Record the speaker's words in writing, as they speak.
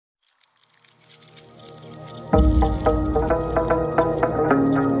I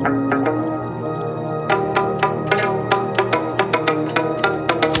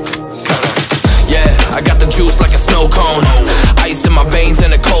got the juice like a snow cone, ice in my veins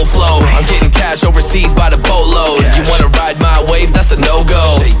and a cold flow. I'm getting cash overseas by the boatload. You wanna ride my wave? That's a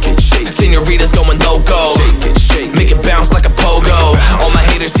no-go. Senoritas going loco, make it bounce like a pogo. All my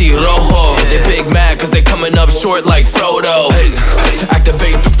haters see rojo, they big mad cause they coming up short like Frodo.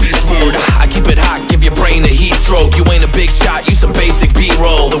 Activate the beast mode, I keep it hot, give your brain a heat stroke. You ain't a big shot, you some basic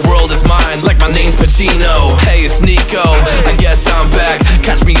B-roll. The world is mine like my name's Pacino. Hey, it's Nieko, I guess I'm back.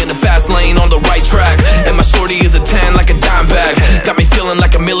 Catch me in the fast lane on the right track, and my shorty is a 10 like a dime bag. Got me feeling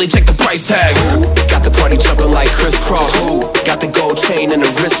like a milli, check the price tag. Got the party jumping like crisscross. Got the gold chain and the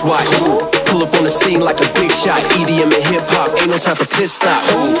wristwatch. Pull up on the scene like a big shot. EDM and hip-hop, ain't no time for pit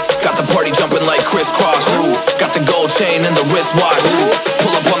stops. Got the party jumping like crisscross. Got the gold chain and the wristwatch.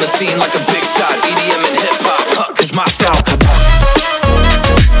 Pull up on the scene like a big shot. EDM and hip-hop, cause my style Kadak.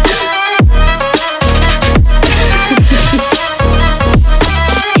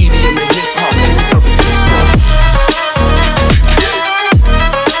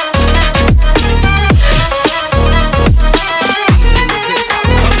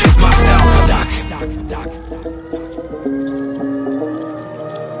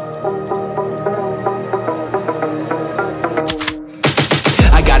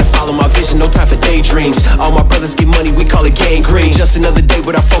 No time for daydreams. All my brothers get money, we call it gangrene. Just another day,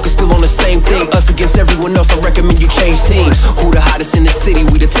 but our focus still on the same thing. Us against everyone else, I recommend you change teams. Who the hottest in the city?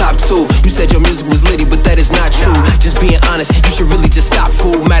 We the top two. You said your music was litty, but that is not true. Just being honest, you should really just stop,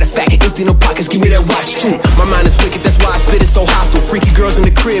 fool. Matter of fact, empty no pockets, give me that watch too. My mind is wicked, that's why I spit it so hostile. Freaky girls in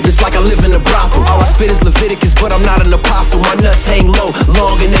the crib, it's like I live in a brothel. All I spit is Leviticus, but I'm not an apostle. My nuts hang low,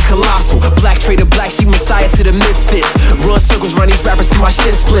 long and they colossal. Black trader black, she messiah to the misfits. Run circles, run these rappers till my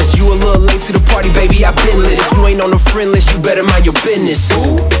shit splits. You a little late to the party, baby, I been lit. If you ain't on the friend list, you better mind your business.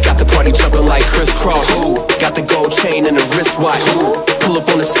 Got the party jumping like crisscross. Got the gold chain and the wristwatch. Pull up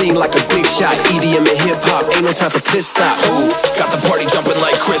on the scene like a big shot. EDM and hip-hop, ain't no time for pit stops. Got the party jumping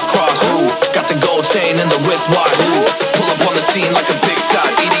like crisscross. Got the gold chain and the wristwatch. Pull up on the scene like a big shot.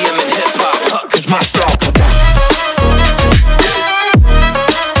 EDM